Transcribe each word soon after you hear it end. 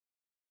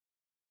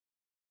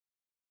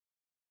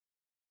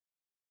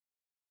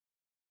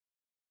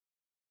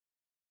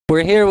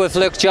We're here with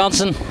Luke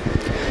Johnson,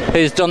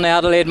 who's done the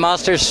Adelaide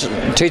Masters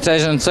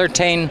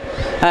 2013.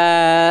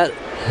 And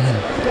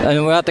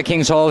we're at the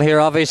King's Hall here,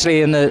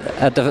 obviously,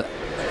 at the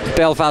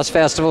Belfast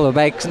Festival of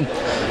Bikes.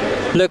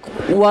 Look,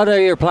 what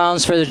are your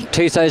plans for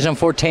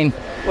 2014?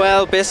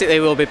 Well, basically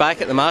we'll be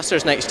back at the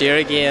Masters next year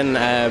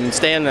again,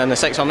 staying in the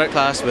 600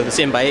 class with the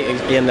same bike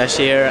again this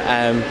year.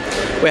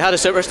 We had a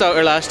Super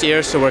Stocker last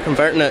year, so we're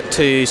converting it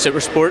to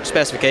Super Sport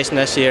specification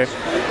this year.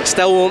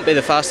 Still won't be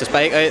the fastest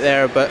bike out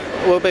there, but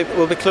we'll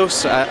be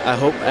close, I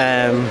hope.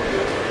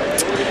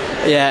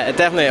 Yeah,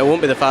 definitely it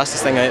won't be the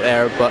fastest thing out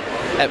there, but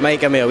it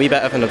might give me a wee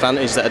bit of an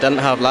advantage that I didn't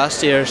have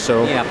last year,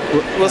 so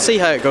we'll see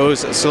how it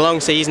goes. It's a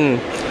long season,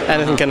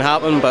 anything can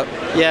happen, but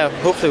yeah,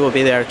 hopefully we'll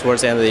be there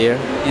towards the end of the year.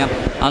 Yeah,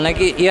 and like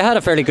you had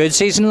a fairly good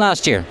season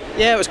last year.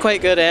 Yeah, it was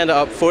quite good. I ended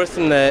up 4th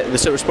in the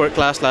Super Sport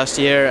class last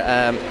year.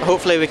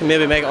 Hopefully we can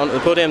maybe make it onto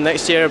the podium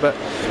next year, but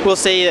we'll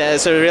see.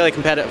 It's a really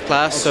competitive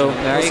class, so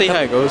we'll see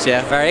how it goes.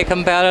 Yeah, very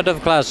competitive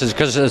classes,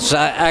 because it's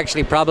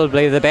actually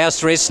probably the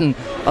best racing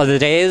of the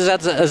day is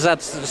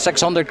that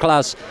 600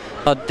 class,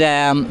 but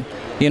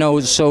you know,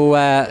 so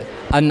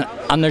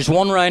and there's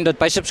one round at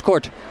Bishop's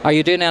Court. Are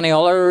you doing any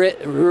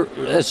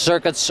other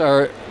circuits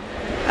or?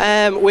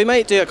 We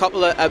might do a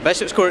couple at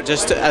Bishop's Court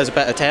just as a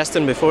bit of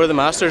testing before the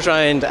Masters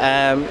round.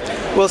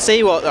 We'll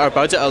see what our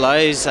budget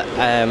allows.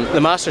 The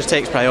Masters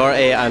takes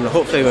priority, and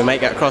hopefully we might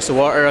get across the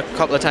water a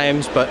couple of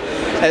times, but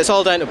it's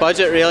all down to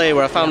budget really.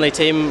 We're a family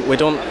team, we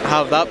don't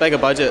have that big a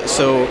budget,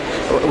 so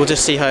we'll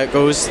just see how it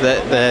goes.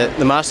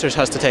 The Masters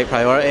has to take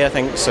priority, I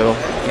think, so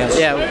yes.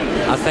 Yeah.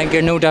 I think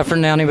you're no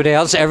different than anybody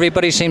else.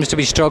 Everybody seems to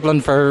be struggling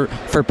for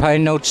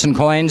pound notes and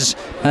coins,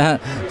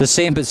 the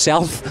same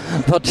itself,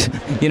 but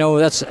you know,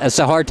 it's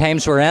the hard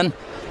times we're in.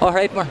 All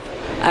right,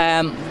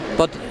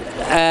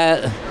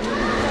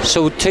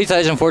 so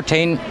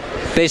 2014,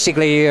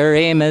 basically your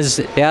aim is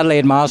the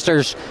Adelaide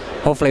Masters,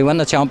 hopefully win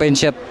the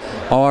championship,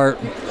 or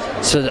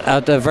so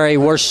at the very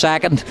worst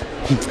second.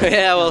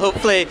 Yeah, well,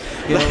 hopefully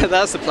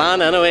that's the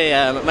plan anyway.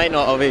 It might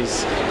not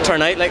always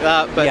turn out like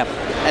that, but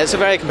it's a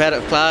very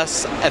competitive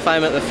class. If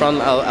I'm at the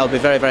front, I'll be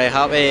very, very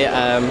happy.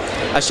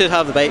 I should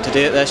have the bike to do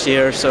it this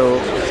year, so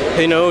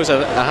who knows?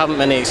 I haven't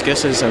many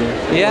excuses. And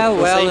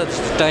we'll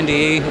it's down to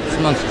you.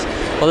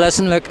 Well,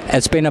 listen, look,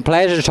 it's been a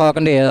pleasure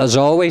talking to you as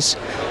always,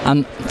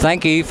 and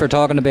thank you for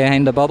talking to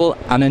Behind the Bubble,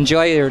 and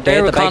enjoy your day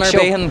at the bike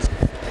show.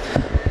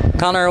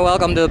 Connor,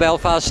 welcome to the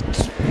Belfast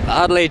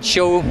Adelaide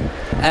show. You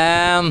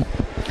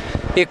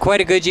had quite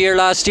a good year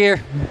last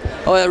year,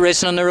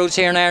 racing on the roads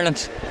here in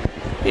Ireland.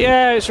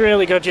 Yeah, it was a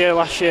really good year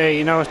last year.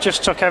 You know, it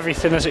just took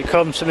everything as it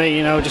comes to me.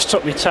 You know, just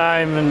took me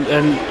time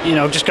and you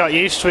know, just got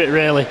used to it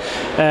really.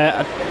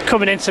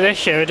 Coming into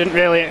this year, I didn't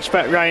really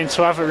expect Ryan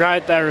to have a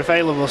ride there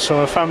available,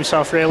 so I found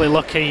myself really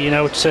lucky, you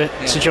know, to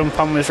jump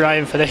on with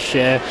Ryan for this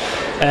year.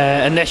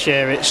 And this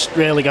year, it's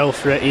really go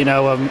for it. You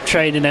know, I'm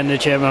training in the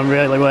gym, I'm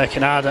really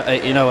working hard at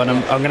it. You know, and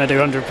I'm going to do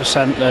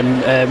 100%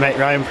 and make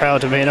Ryan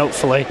proud of me, and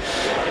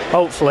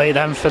hopefully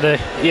then for the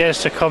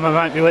years to come I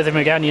might be with him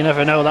again. You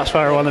never know, that's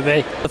where I want to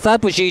be. If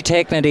that was you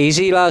taking it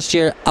easy last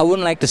year, I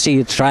wouldn't like to see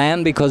you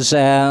trying, because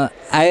I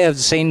have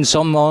seen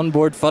some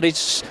onboard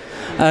footage,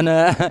 and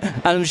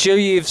I'm sure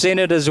you've seen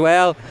it as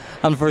well,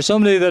 and for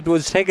somebody that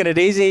was taking it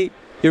easy,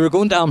 you were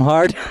going down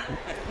hard.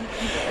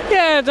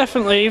 Yeah,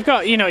 definitely. You've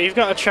got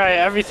to try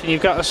everything.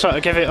 You've got to sort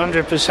of give it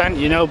 100%,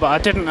 you know. But I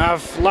didn't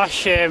have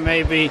last year.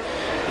 Maybe,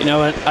 you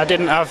know, I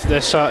didn't have the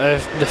sort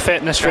of the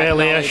fitness track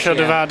really I should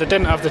have had. I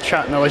didn't have the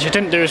track knowledge. I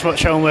didn't do as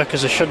much homework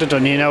as I should have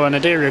done, you know. And I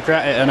do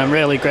regret it. And I'm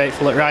really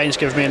grateful that Ryan's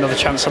given me another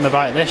chance on the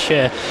bike this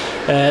year.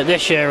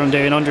 This year I'm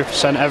doing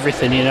 100%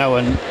 everything, you know,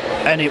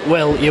 and you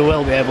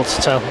will be able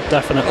to tell,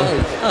 definitely.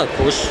 Oh, of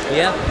course,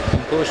 yeah,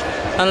 of course.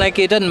 And like,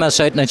 you didn't miss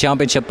out in the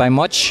championship by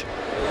much.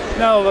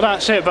 No, well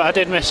that's it, but I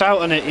did miss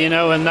out on it, you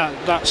know, and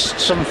that's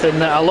something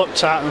that I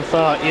looked at and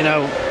thought, you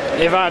know,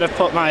 if I'd have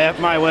put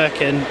my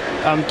work in,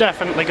 I'm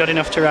definitely good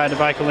enough to ride a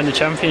bike and win the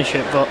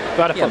championship, but if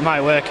I'd have put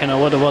my work in, I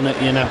would have won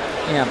it, you know.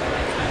 Yeah.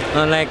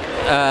 And like,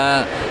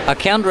 I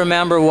can't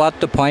remember what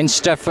the points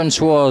difference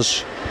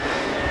was,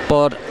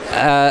 but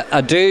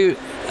I do...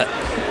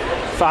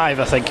 5,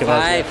 I think it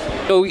was. 5.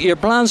 Yeah. So your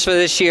plans for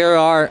this year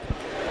are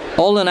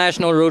all the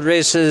national road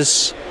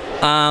races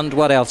and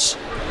what else?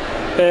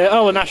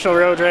 All the national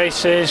road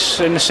races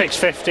in the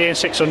 650 and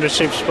 600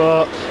 Super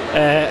Sport,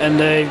 and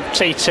the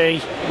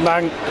TT,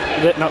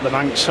 not the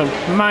Manx,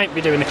 I might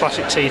be doing the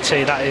Classic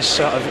TT, that is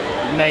sort of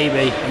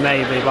maybe,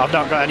 but I've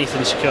not got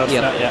anything secured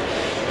for that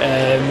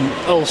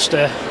yet.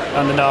 Ulster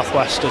and the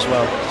Northwest as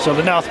well. So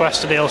the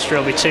Northwest and the Ulster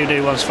will be 2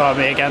 new ones for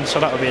me again, so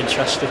that'll be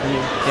interesting.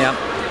 Yeah.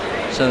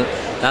 So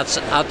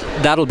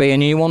that'll be a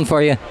new one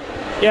for you.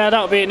 Yeah,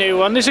 that'll be a new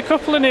one. There's a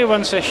couple of new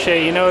ones this year,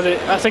 you know.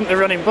 I think they're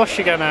running Bush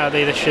again, are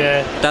they, this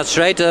year? That's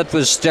right, that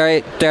was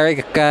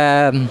Derek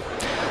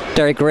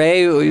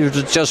Ray, who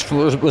just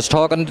was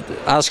talking,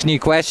 asking you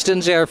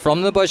questions there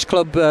from the Bush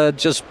Club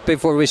just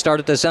before we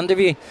started this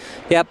interview.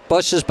 Yep,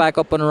 Bush is back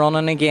up and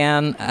running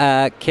again,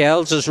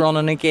 Kells is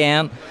running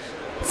again,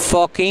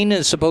 Fauqueen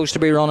is supposed to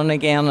be running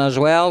again as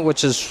well,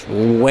 which is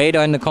way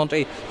down the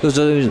country.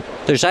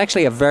 There's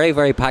actually a very,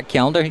 very packed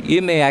calendar.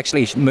 You may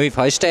actually move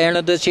house to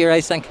Ireland this year,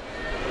 I think.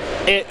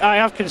 I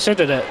have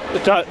considered it.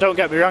 Don't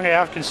get me wrong, I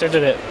have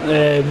considered it.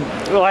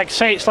 Like I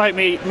say, it's like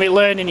me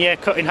learning year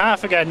cut in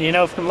half again, you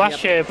know, from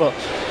last year. But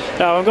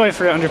no, I'm going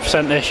for it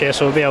 100% this year,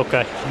 so we'll be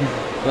okay.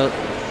 Well,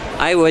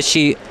 I wish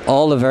you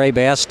all the very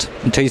best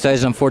in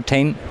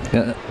 2014.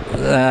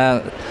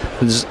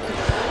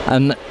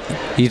 And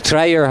you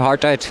try your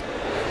heart out,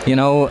 you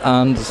know,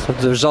 and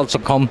the results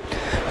will come.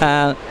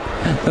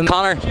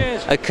 Conor,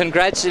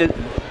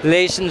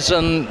 congratulations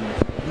on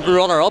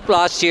runner-up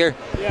last year.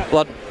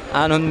 Yeah.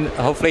 And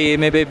hopefully you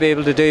maybe be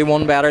able to do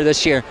one better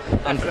this year.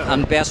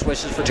 And best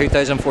wishes for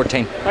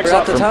 2014. We're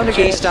at the Town of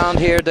Key stand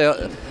here at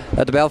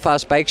the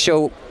Belfast Bike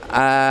Show.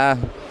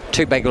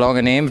 Too big long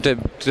a name to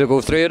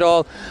go through it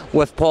all,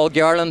 with Paul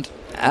Garland,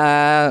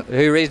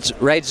 who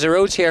rides the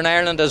roads here in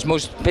Ireland, as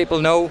most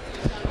people know.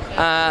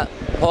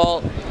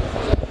 Paul,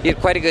 you had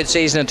quite a good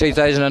season in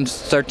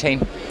 2013.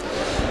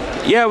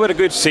 Yeah, we had a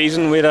good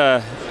season. We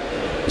had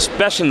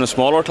especially in the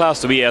smaller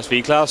class, the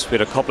VSV class, we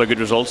had a couple of good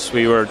results.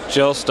 We were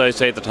just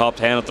outside the top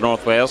 10 at the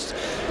Northwest.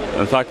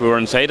 In fact, we were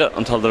inside it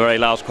until the very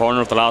last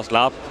corner of the last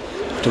lap,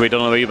 till we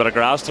done a wee bit of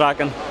grass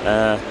tracking.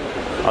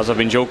 As I've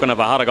been joking, if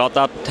I had got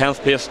that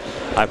 10th place,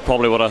 I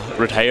probably would have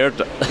retired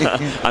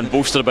and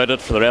boasted about it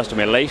for the rest of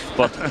my life,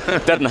 but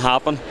it didn't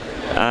happen.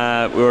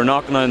 We were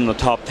knocking on the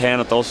top 10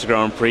 at the Ulster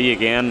Grand Prix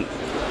again,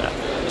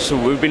 so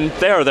we've been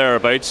there or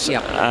thereabouts.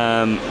 Yep.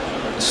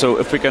 So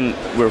if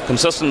we're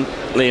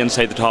consistently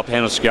inside the top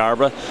 10 of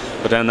Scarborough,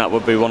 but then that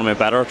would be one of my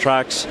better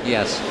tracks.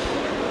 Yes.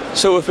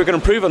 So if we can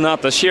improve on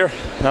that this year,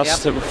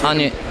 that's yep.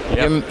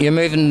 You're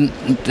moving.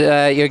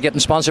 You're getting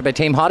sponsored by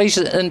Team Hotties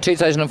in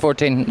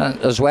 2014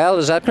 as well.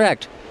 Is that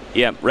correct?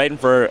 Yeah, riding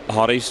for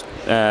Hotties,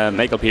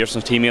 Michael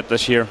Pearson's teammate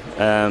this year.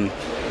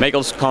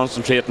 Michael's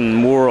concentrating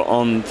more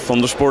on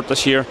Thundersport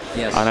this year,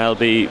 yes. And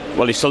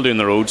he's still doing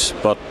the roads,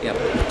 but yep.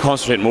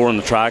 Concentrating more on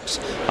the tracks,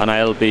 and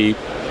I'll be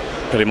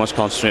pretty much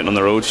concentrating on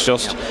the roads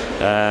just.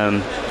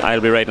 Yep.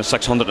 I'll be riding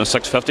 600 and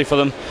 650 for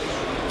them.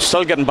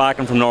 Still getting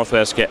backing from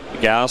Northwest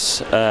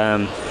Gas.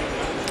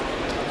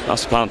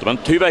 That's the plan at the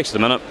minute. 2 bikes at the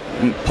minute,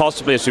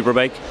 possibly a super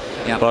bike.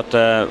 Yep. But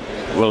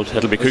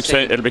it'll be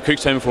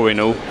Cookstown before we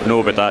know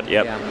about that.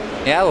 Yep.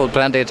 Yeah, well,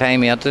 plenty of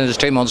time yet. There's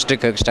 2 months to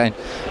Cookstown.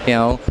 You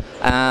know,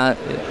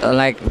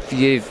 like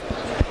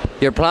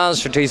your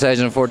plans for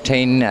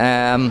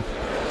 2014.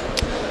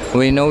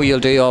 We know you'll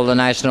do all the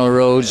national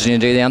roads and you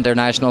do the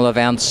international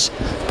events,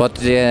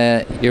 but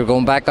you're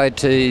going back out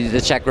to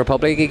the Czech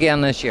Republic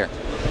again this year.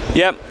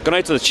 Yeah, going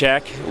out to the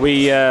Czech.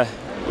 We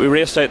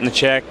raced out in the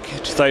Czech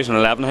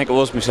 2011, I think it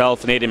was,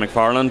 myself and Eddie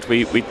McFarland.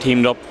 We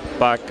teamed up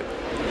back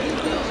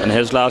in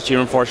his last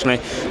year,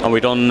 unfortunately, and we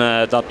done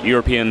that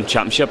European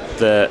Championship,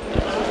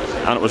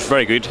 and it was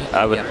very good.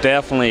 I would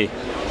definitely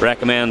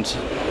recommend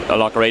a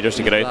lot of riders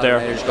to get out there.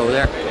 Riders go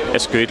there.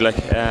 It's good, like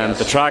yes.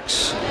 The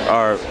tracks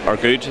are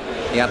good,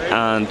 yep.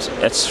 And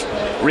it's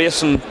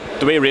racing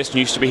the way racing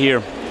used to be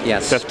here.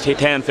 Yes.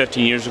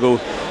 10-15 years ago.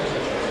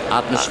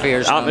 Atmosphere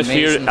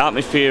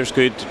is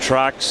good. The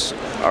tracks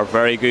are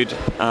very good,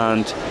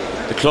 and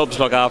the clubs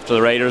look after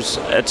the riders.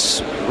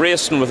 It's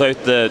racing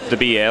without the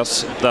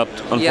BS that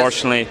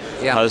unfortunately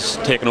has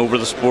taken over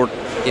the sport.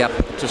 Yep.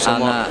 To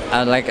somewhat.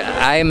 And like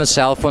I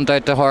myself went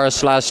out to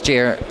Horace last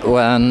year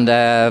and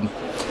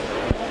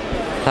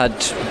had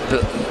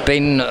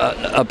been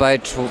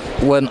about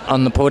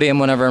on the podium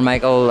whenever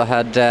Michael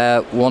had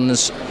won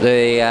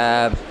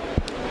the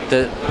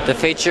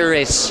feature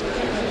race,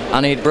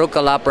 and he broke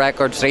a lap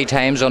record 3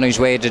 times on his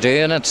way to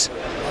doing it,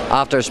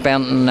 after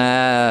spending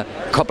a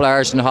couple of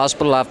hours in the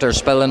hospital after a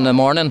spill in the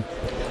morning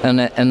in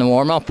the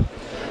warm-up.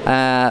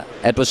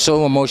 It was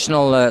so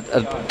emotional that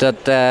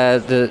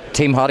the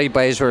Team Hottie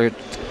boys were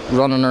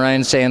running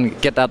around saying,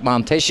 "Get that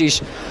man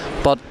tissues,"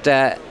 but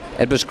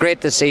it was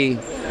great to see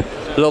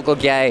local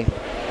guy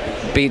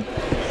be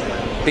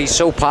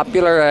so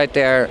popular out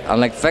there, and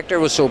like Victor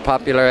was so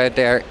popular out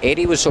there,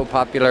 Eddie was so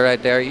popular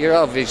out there. You're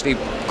obviously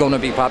going to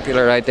be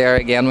popular out there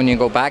again when you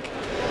go back,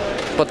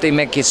 but they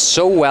make you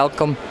so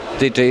welcome.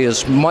 They do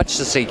as much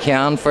as they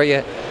can for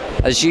you.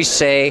 As you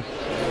say,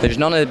 there's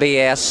none of the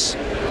BS.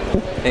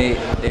 They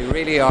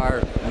really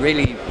are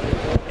really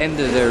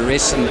into their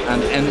racing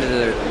and into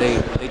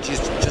they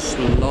just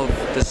love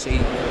to see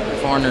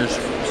foreigners,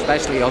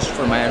 especially us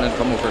from Ireland,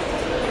 come over.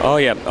 Oh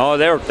yeah,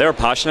 they're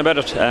passionate about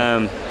it.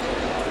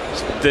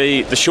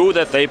 The show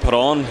that they put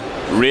on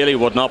really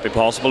would not be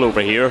possible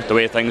over here, the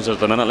way things are at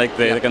the minute. Like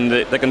they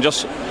can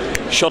just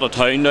shut a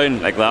town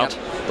down like that,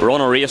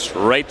 run a race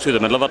right through the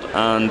middle of it,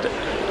 and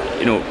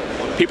you know,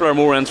 people are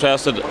more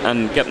interested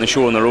in getting the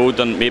show on the road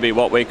than maybe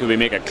what way could we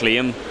make a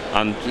claim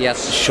and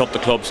shut the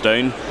clubs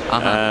down.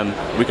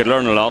 We could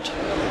learn a lot.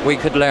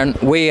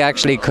 We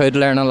actually could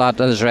learn a lot,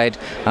 that's right.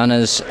 And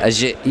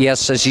as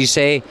you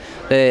say,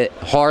 the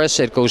Horace,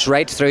 it goes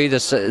right through the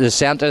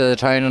centre of the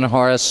town in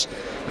Horace,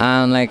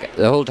 and like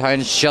the whole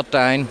town's shut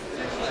down.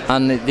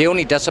 And the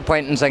only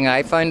disappointing thing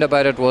I found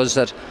about it was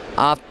that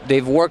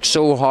they've worked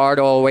so hard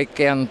all week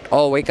and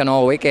all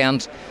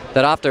weekend,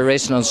 that after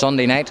racing on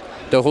Sunday night,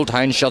 the whole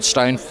town shuts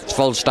down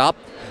full stop.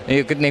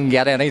 You couldn't even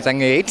get anything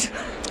to eat,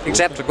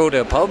 except to go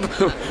to a pub.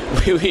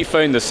 We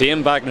found the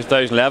same back in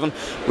 2011.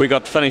 We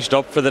got finished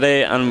up for the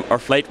day, and our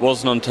flight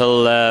wasn't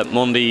until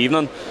Monday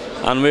evening,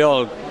 and we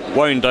all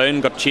wound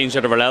down, got changed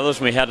out of our leathers,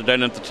 and we headed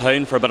down into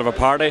town for a bit of a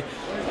party.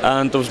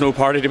 And there was no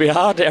party to be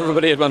had.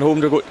 Everybody had went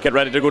home to get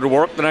ready to go to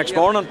work the next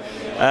morning.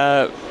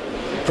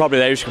 Probably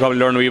the Irish could probably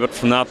learn a wee bit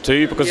from that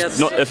too, because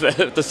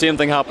if the same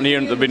thing happened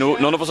here, there'd be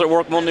none of us at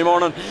work Monday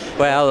morning.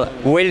 Well,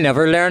 we'll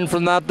never learn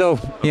from that though.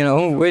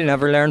 We'll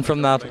never learn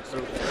from that.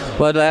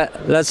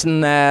 But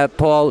listen,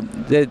 Paul,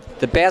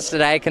 the best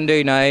that I can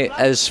do now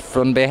is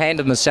from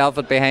behind myself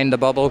at Behind the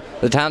Bubble,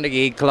 the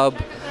Tandragee Club,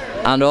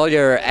 and all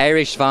your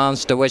Irish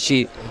fans, to wish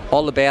you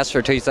all the best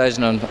for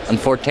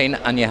 2014,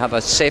 and you have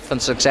a safe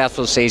and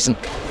successful season.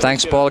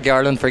 Thanks, Paul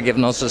Garland, for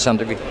giving us this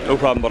interview. No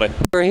problem, buddy.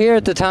 We're here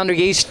at the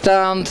Tandragee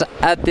stand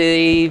at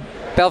the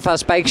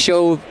Belfast Bike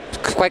Show,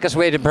 quickest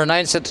way to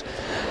pronounce it,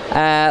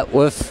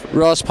 with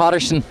Ross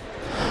Patterson.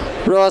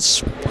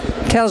 Ross,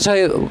 tell us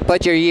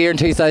about your year in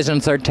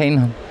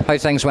 2013, how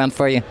things went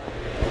for you.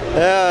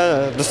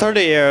 The start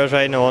of the year I was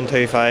riding a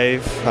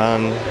 125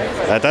 and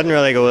it didn't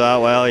really go that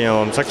well.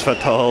 I'm 6 foot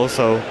tall,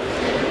 so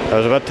I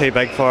was a bit too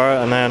big for it.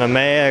 And then in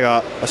May I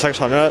got a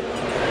 600,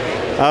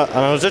 and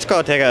I was just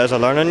going to take it as a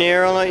learning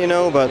year on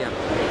it, but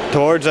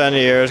towards the end of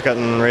the year I was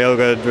getting real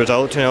good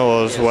results. I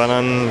was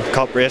winning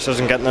cup races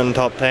and getting in the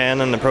top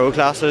 10 in the pro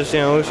classes,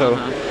 so it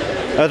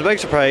was a big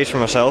surprise for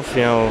myself.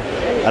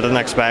 I didn't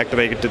expect to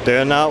be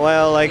doing that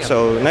well,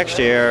 so next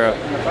year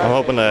I'm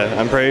hoping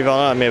to improve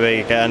on it and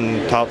maybe get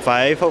in top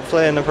 5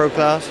 hopefully in the pro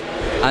class.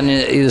 And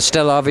you're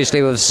still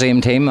obviously with the same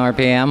team,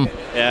 RPM?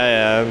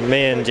 Yeah,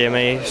 me and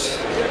Jimmy's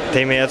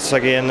teammates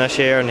again this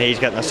year, and he's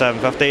getting a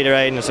 750 to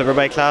ride in the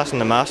superbike class in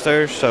the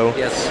Masters, so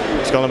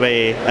it's going to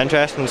be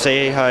interesting to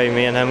see how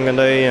me and him can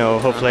do.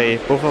 Hopefully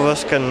both of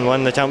us can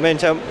win the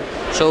championship.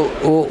 So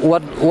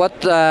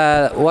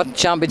what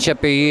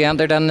championship are you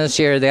entered in this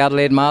year? The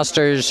Adelaide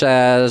Masters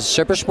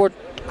Super Sport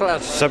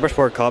class? Super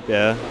Sport Cup,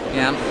 yeah.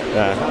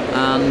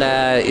 And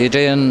you're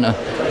doing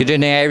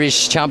the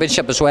Irish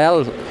Championship as well,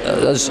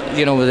 as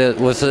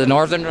with the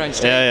Northern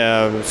rounds.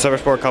 Yeah, Super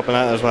Sport Cup in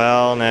that as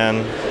well, and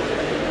then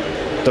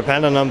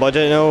depending on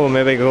budget, we'll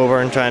maybe go over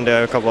and try and do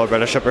a couple of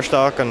British Super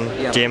Stock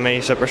and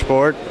Jamie Super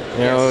Sport,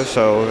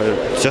 so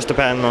it's just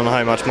depending on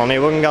how much money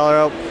we can gather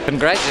up.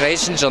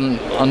 Congratulations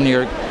on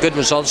your good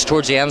results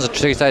towards the end of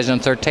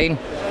 2013,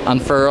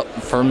 and for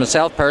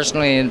myself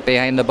personally,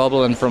 Behind the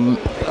Bubble, and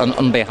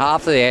on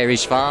behalf of the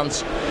Irish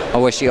fans, I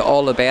wish you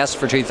all the best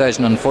for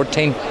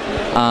 2014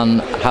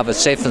 and have a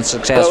safe and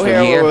successful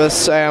year. Here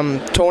with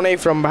Tony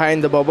from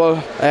Behind the Bubble.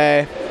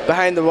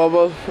 Behind the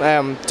Bubble,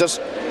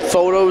 just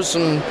photos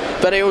and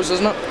videos,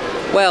 isn't it?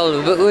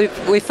 Well,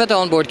 we fit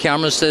onboard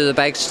cameras to the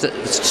bikes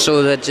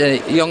so that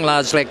young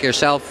lads like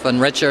yourself and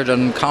Richard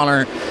and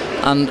Connor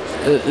and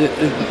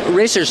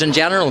racers in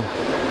general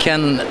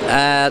can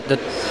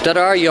that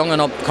are young and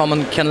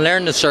upcoming can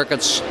learn the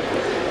circuits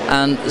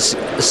and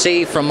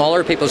see from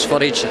other people's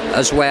footage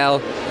as well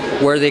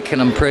where they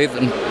can improve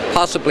and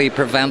possibly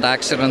prevent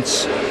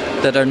accidents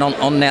that are not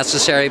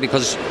unnecessary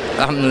because they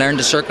haven't learned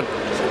the circuit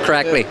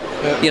correctly.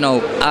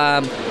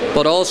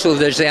 But also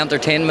there's the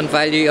entertainment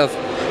value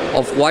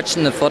of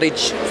watching the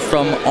footage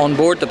from on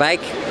board the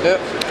bike.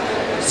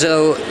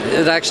 So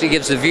it actually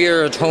gives the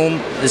viewer at home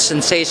the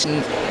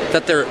sensation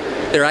that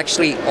they're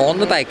actually on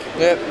the bike.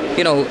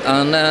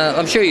 And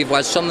I'm sure you've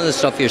watched some of the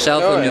stuff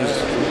yourself.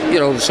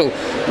 So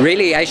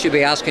really I should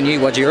be asking you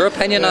what your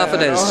opinion of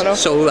it is.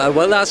 So I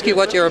will ask you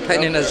what your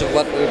opinion is of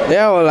what.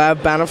 Well,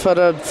 I've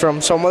benefited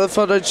from some of the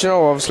footage,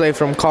 obviously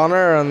from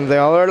Connor and the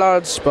other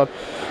lads, but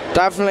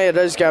definitely it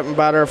is getting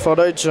better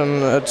footage,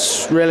 and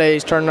it's really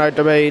turned out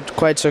to be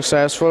quite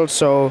successful,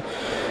 so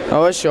I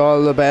wish you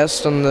all the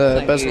best in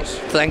the business.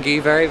 Thank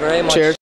you very, very much. Cheers.